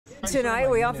Tonight,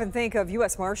 we often think of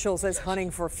U.S. Marshals as hunting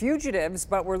for fugitives,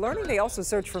 but we're learning they also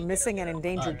search for missing and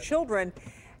endangered children,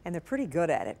 and they're pretty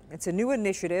good at it. It's a new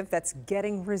initiative that's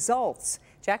getting results.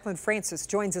 Jacqueline Francis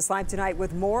joins us live tonight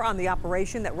with more on the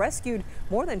operation that rescued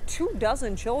more than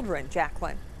 24 children.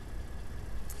 Jacqueline.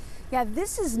 Yeah,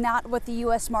 this is not what the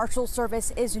U.S. Marshals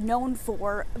Service is known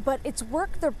for, but it's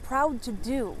work they're proud to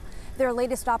do. Their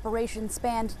latest operation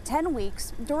spanned 10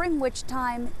 weeks, during which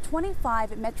time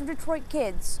 25 Metro Detroit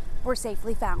kids were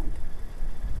safely found.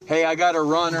 Hey, I got a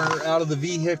runner out of the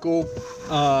vehicle.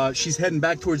 She's heading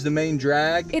back towards the main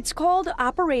drag. It's called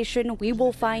Operation We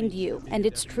Will Find You, and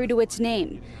it's true to its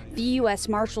name. The U.S.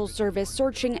 Marshals Service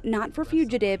searching not for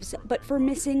fugitives, but for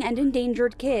missing and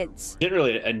endangered kids.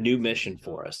 Generally a new mission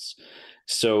for us.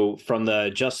 So from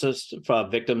the Justice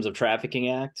Victims of Trafficking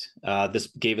Act, this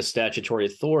gave us statutory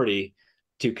authority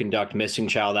to conduct missing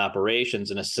child operations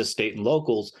and assist state and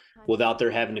locals without there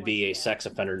having to be a sex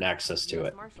offender nexus to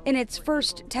it. In its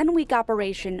first 10-week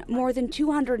operation, more than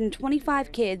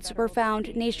 225 kids were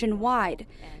found nationwide,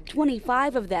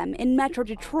 25 of them in Metro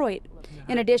Detroit,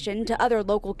 in addition to other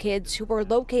local kids who were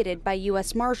located by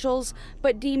U.S. Marshals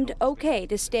but deemed okay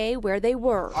to stay where they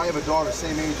were. I have a daughter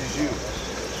same age as you,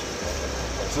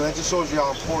 so that just shows you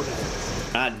how important it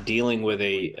is. Not dealing with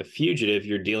a fugitive,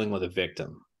 you're dealing with a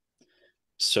victim.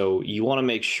 So you want to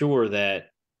make sure that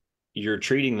you're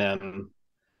treating them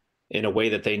in a way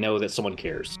that they know that someone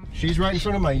cares. She's right in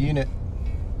front of my unit.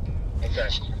 Okay.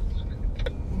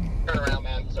 Turn around,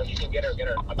 man, so you can get her.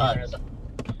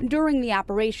 During the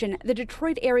operation, the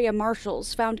Detroit area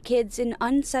marshals found kids in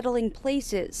unsettling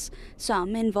places,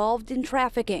 some involved in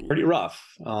trafficking. Pretty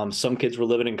rough. Some kids were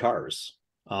living in cars.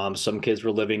 Some kids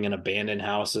were living in abandoned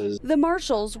houses. The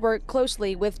marshals work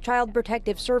closely with Child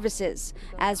Protective Services,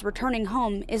 as returning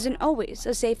home isn't always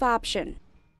a safe option.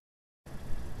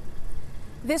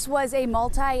 This was a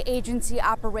multi-agency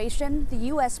operation. The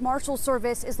U.S. Marshals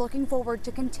Service is looking forward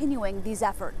to continuing these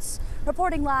efforts.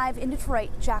 Reporting live in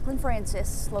Detroit, Jacqueline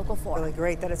Francis, Local 4. Really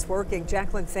great that it's working.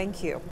 Jacqueline, thank you.